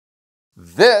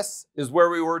This is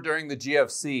where we were during the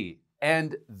GFC,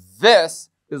 and this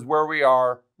is where we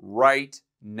are right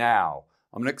now.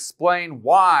 I'm going to explain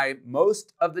why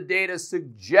most of the data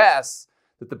suggests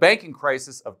that the banking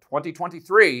crisis of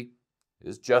 2023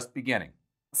 is just beginning.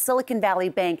 Silicon Valley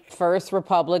Bank. First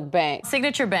Republic Bank.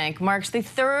 Signature Bank marks the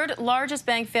third largest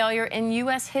bank failure in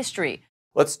U.S. history.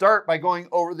 Let's start by going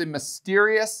over the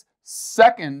mysterious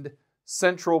second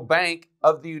central bank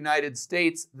of the United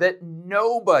States that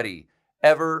nobody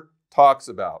ever talks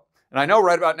about. And I know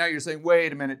right about now you're saying,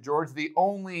 wait a minute, George, the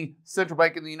only central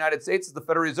bank in the United States is the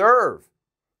Federal Reserve.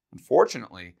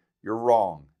 Unfortunately, you're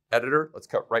wrong. Editor, let's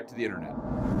cut right to the internet.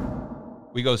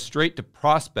 We go straight to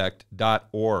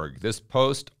prospect.org. This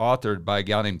post authored by a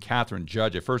gal named Catherine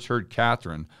Judge. I first heard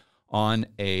Catherine on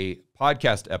a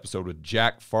podcast episode with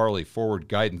Jack Farley, Forward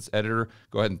Guidance editor.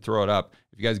 Go ahead and throw it up.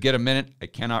 If you guys get a minute, I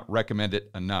cannot recommend it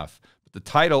enough. But the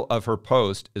title of her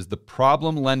post is The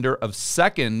Problem Lender of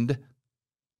Second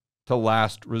to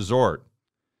Last Resort.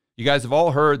 You guys have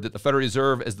all heard that the Federal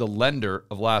Reserve is the lender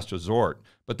of last resort,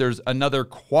 but there's another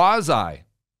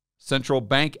quasi-central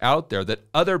bank out there that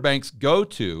other banks go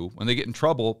to when they get in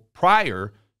trouble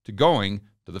prior to going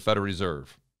to the Federal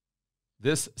Reserve.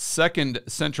 This second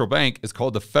central bank is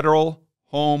called the Federal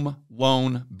Home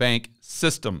Loan Bank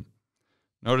System.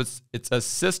 Notice it's a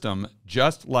system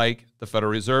just like the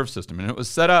Federal Reserve System, and it was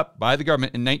set up by the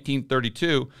government in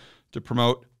 1932 to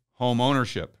promote home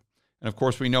ownership. And of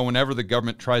course, we know whenever the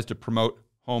government tries to promote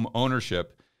home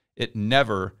ownership, it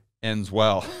never ends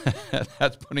well.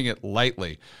 That's putting it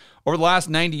lightly. Over the last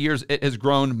 90 years, it has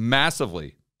grown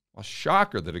massively. A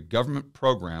shocker that a government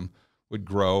program would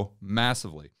grow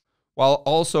massively, while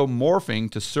also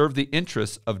morphing to serve the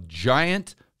interests of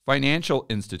giant financial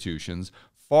institutions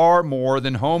far more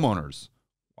than homeowners.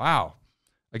 Wow.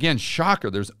 Again,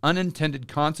 shocker. There's unintended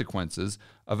consequences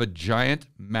of a giant,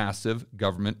 massive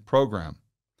government program.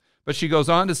 But she goes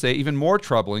on to say, even more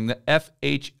troubling, the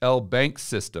FHL bank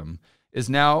system is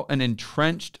now an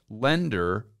entrenched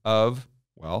lender of,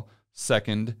 well,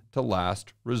 second to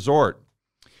last resort.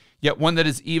 Yet one that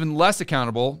is even less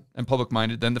accountable and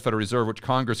public-minded than the Federal Reserve, which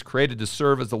Congress created to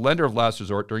serve as the lender of last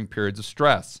resort during periods of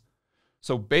stress.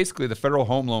 So basically, the Federal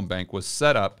Home Loan Bank was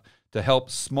set up to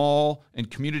help small and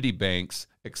community banks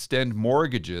extend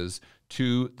mortgages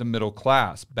to the middle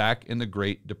class back in the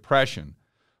Great Depression.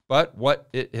 But what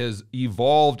it has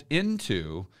evolved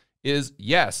into is,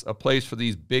 yes, a place for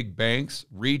these big banks,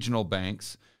 regional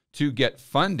banks, to get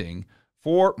funding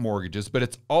for mortgages, but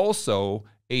it's also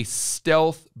a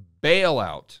stealth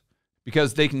bailout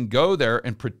because they can go there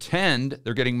and pretend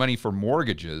they're getting money for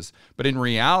mortgages, but in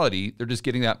reality, they're just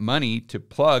getting that money to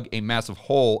plug a massive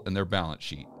hole in their balance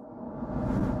sheet.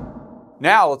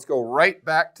 Now let's go right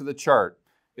back to the chart.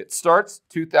 It starts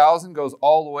 2000, goes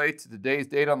all the way to today's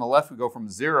date on the left. We go from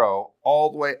 0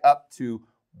 all the way up to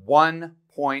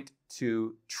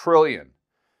 1.2 trillion.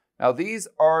 Now these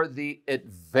are the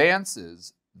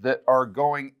advances that are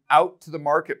going out to the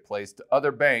marketplace to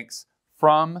other banks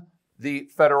from the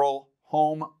Federal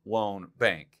Home Loan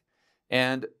Bank.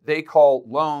 And they call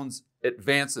loans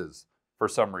advances for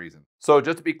some reason. So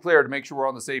just to be clear, to make sure we're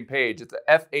on the same page, if the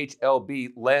FHLB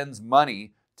lends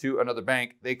money to another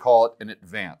bank, they call it an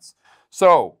advance.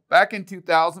 So back in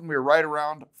 2000, we were right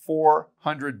around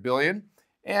 400 billion,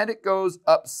 and it goes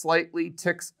up slightly,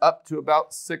 ticks up to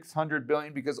about 600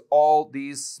 billion because all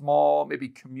these small, maybe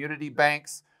community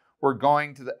banks were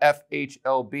going to the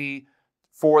FHLB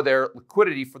for their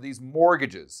liquidity for these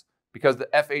mortgages, because the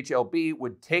FHLB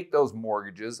would take those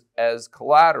mortgages as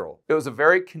collateral. It was a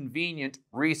very convenient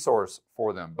resource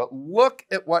for them. But look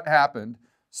at what happened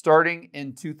starting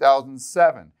in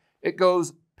 2007. It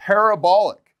goes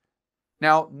parabolic.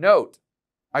 Now note,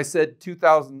 I said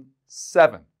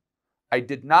 2007. I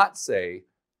did not say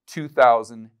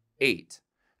 2008,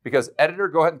 because editor,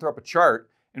 go ahead and throw up a chart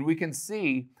and we can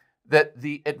see that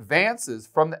the advances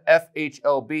from the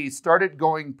FHLB started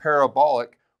going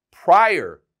parabolic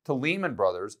prior to Lehman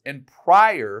Brothers and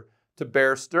prior to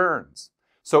Bear Stearns.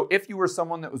 So if you were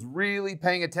someone that was really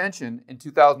paying attention in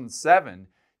 2007,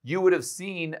 you would have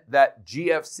seen that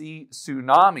GFC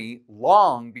tsunami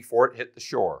long before it hit the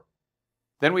shore.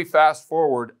 Then we fast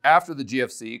forward after the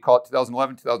GFC, call it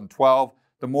 2011, 2012,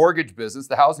 the mortgage business,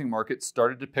 the housing market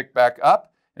started to pick back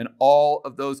up, and all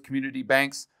of those community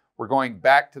banks were going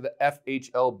back to the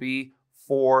FHLB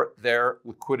for their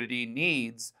liquidity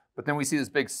needs. But then we see this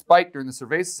big spike during the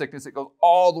cerveza sickness. It goes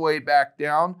all the way back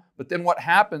down. But then what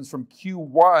happens from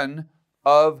Q1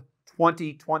 of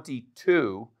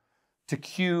 2022 to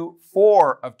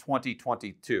Q4 of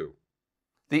 2022?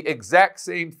 The exact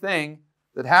same thing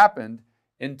that happened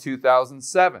in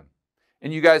 2007.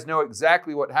 And you guys know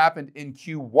exactly what happened in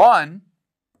Q1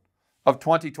 of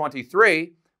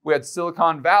 2023. We had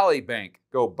Silicon Valley Bank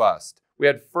go bust. We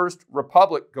had First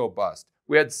Republic go bust.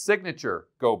 We had Signature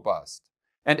go bust.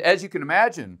 And as you can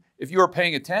imagine, if you were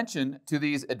paying attention to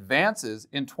these advances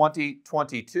in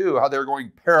 2022, how they're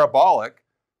going parabolic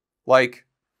like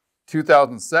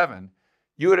 2007,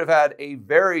 you would have had a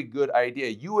very good idea.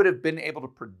 You would have been able to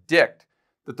predict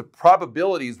that the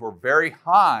probabilities were very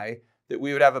high that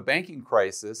we would have a banking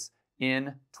crisis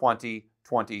in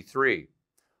 2023.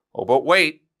 Oh, but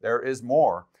wait, there is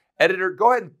more. Editor,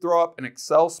 go ahead and throw up an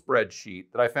Excel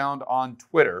spreadsheet that I found on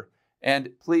Twitter.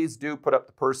 And please do put up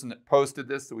the person that posted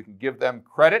this so we can give them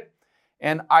credit.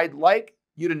 And I'd like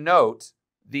you to note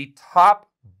the top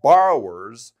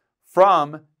borrowers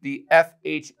from the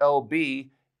FHLB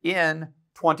in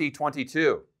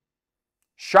 2022.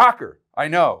 Shocker, I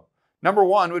know. Number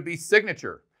one would be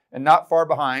Signature, and not far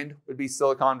behind would be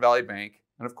Silicon Valley Bank,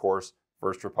 and of course,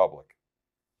 First Republic.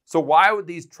 So why would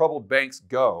these troubled banks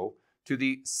go to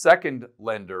the second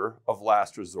lender of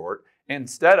last resort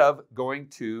instead of going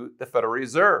to the Federal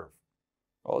Reserve?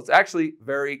 Well, it's actually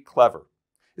very clever.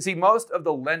 You see, most of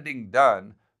the lending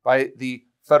done by the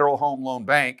Federal Home Loan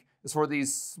Bank is for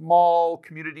these small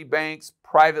community banks,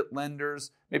 private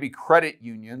lenders, maybe credit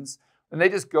unions. And they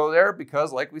just go there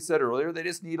because, like we said earlier, they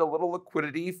just need a little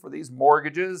liquidity for these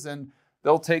mortgages, and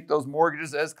they'll take those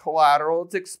mortgages as collateral.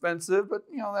 It's expensive, but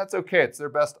that's okay. It's their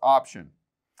best option.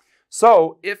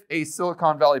 So if a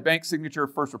Silicon Valley Bank, Signature,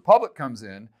 First Republic comes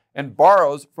in and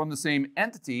borrows from the same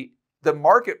entity, the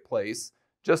marketplace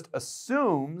just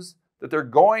assumes that they're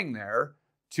going there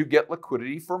to get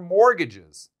liquidity for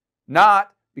mortgages,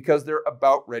 not because they're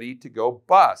about ready to go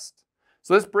bust.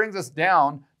 So this brings us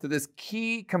down to this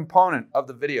key component of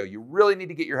the video. You really need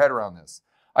to get your head around this.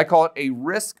 I call it a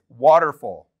risk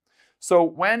waterfall. So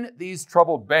when these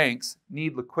troubled banks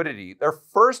need liquidity, their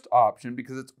first option,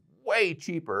 because it's way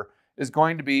cheaper, is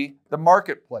going to be the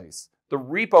marketplace, the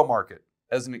repo market,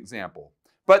 as an example.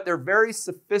 But they're very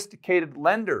sophisticated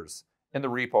lenders in the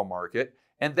repo market,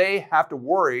 and they have to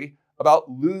worry about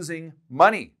losing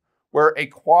money, where a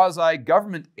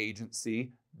quasi-government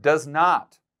agency does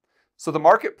not. So the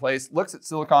marketplace looks at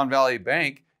Silicon Valley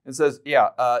Bank and says,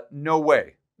 no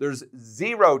way. There's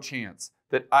zero chance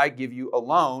that I give you a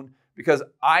loan because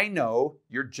I know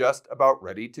you're just about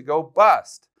ready to go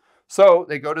bust. So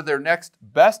they go to their next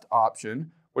best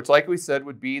option, which, like we said,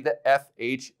 would be the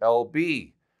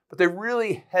FHLB. But they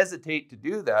really hesitate to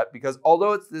do that because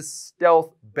although it's this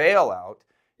stealth bailout,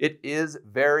 it is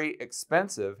very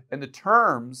expensive, and the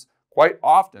terms quite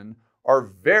often are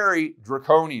very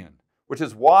draconian, which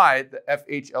is why the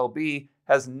FHLB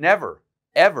has never,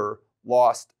 ever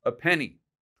lost a penny.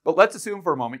 But let's assume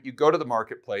for a moment you go to the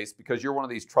marketplace because you're one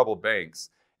of these troubled banks,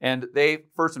 and they,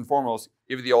 first and foremost,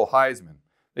 give you the old Heisman.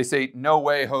 They say, no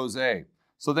way, Jose.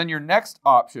 So then your next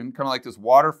option, kind of like this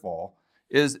waterfall,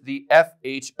 is the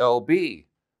FHLB.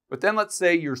 But then let's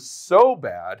say you're so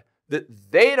bad that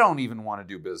they don't even want to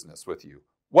do business with you.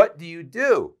 What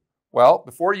do? Well,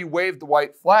 before you wave the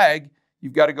white flag,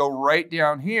 you've got to go right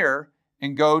down here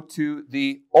and go to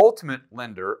the ultimate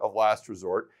lender of last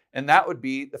resort, and that would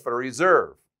be the Federal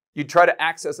Reserve. You'd try to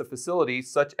access a facility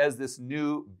such as this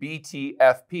new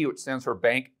BTFP, which stands for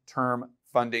Bank Term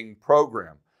Funding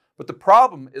Program. But the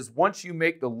problem is once you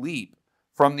make the leap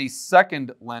from the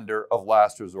second lender of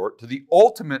last resort to the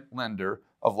ultimate lender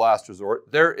of last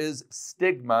resort, there is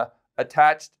stigma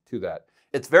attached to that.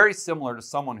 It's very similar to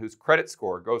someone whose credit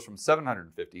score goes from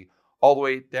 750 all the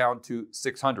way down to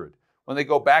 600. When they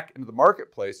go back into the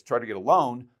marketplace to try to get a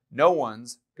loan, no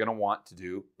one's going to want to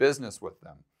do business with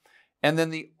them. And then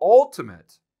the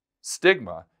ultimate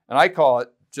stigma, and I call it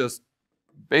just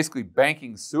basically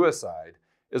banking suicide,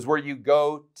 is where you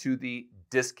go to the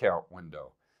discount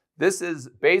window. This is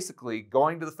basically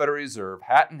going to the Federal Reserve,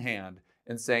 hat in hand,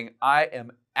 and saying, I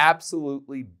am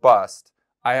absolutely bust.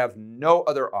 I have no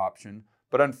other option.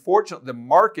 But unfortunately, the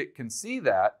market can see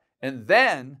that, and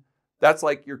then that's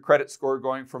like your credit score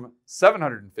going from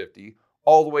 750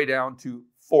 all the way down to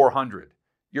 400.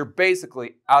 You're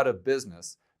basically out of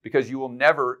business because you will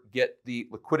never get the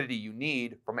liquidity you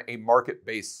need from a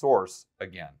market-based source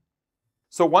again.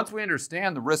 So once we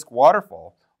understand the risk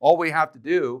waterfall, all we have to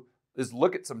do is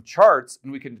look at some charts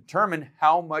and we can determine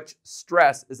how much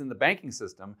stress is in the banking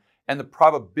system and the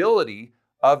probability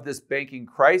of this banking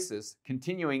crisis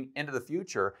continuing into the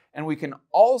future. And we can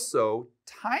also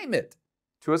time it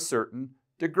to a certain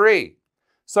degree.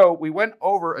 So we went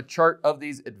over a chart of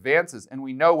these advances, and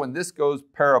we know when this goes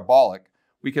parabolic,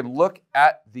 we can look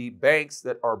at the banks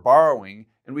that are borrowing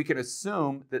and we can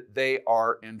assume that they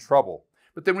are in trouble.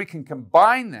 But then we can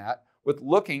combine that with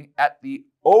looking at the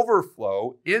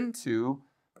overflow into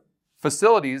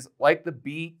facilities like the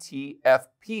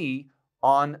BTFP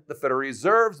on the Federal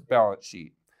Reserve's balance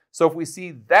sheet. So if we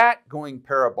see that going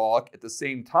parabolic at the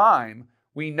same time,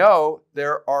 we know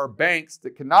there are banks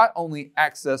that can not only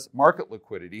access market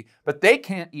liquidity, but they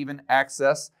can't even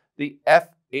access the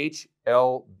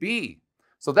FHLB.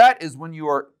 So that is when you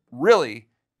are really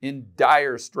in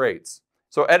dire straits.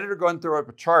 So editor, go ahead and throw up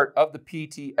a chart of the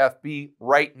PTFB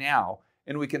right now,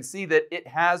 and we can see that it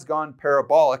has gone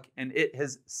parabolic and it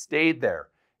has stayed there.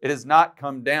 It has not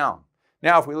come down.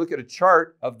 Now, if we look at a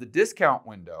chart of the discount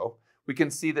window, we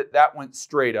can see that that went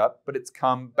straight up, but it's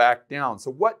come back down.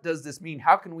 So what does this mean?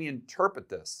 How can we interpret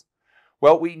this?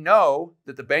 Well, we know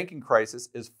that the banking crisis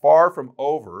is far from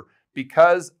over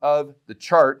because of the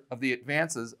chart of the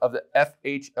advances of the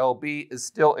FHLB is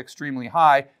still extremely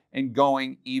high and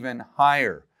going even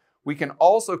higher. We can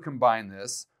also combine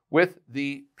this with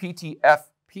the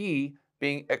PTFP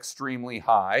being extremely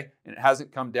high, and it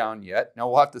hasn't come down yet. Now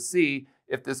we'll have to see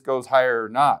if this goes higher or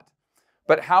not.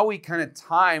 But how we kind of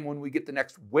time when we get the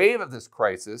next wave of this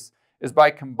crisis is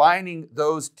by combining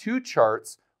those two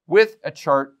charts with a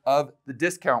chart of the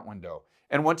discount window.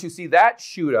 And once you see that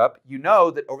shoot up, you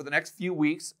know that over the next few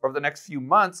weeks, over the next few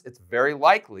months, it's very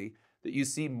likely that you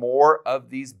see more of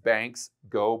these banks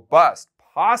go bust,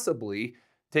 possibly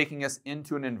taking us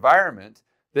into an environment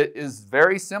that is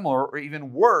very similar or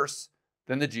even worse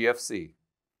than the GFC.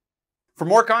 For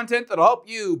more content that'll help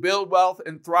you build wealth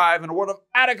and thrive in a world of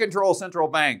out-of-control central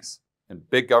banks and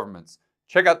big governments,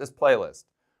 check out this playlist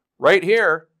right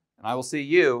here, and I will see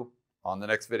you on the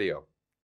next video.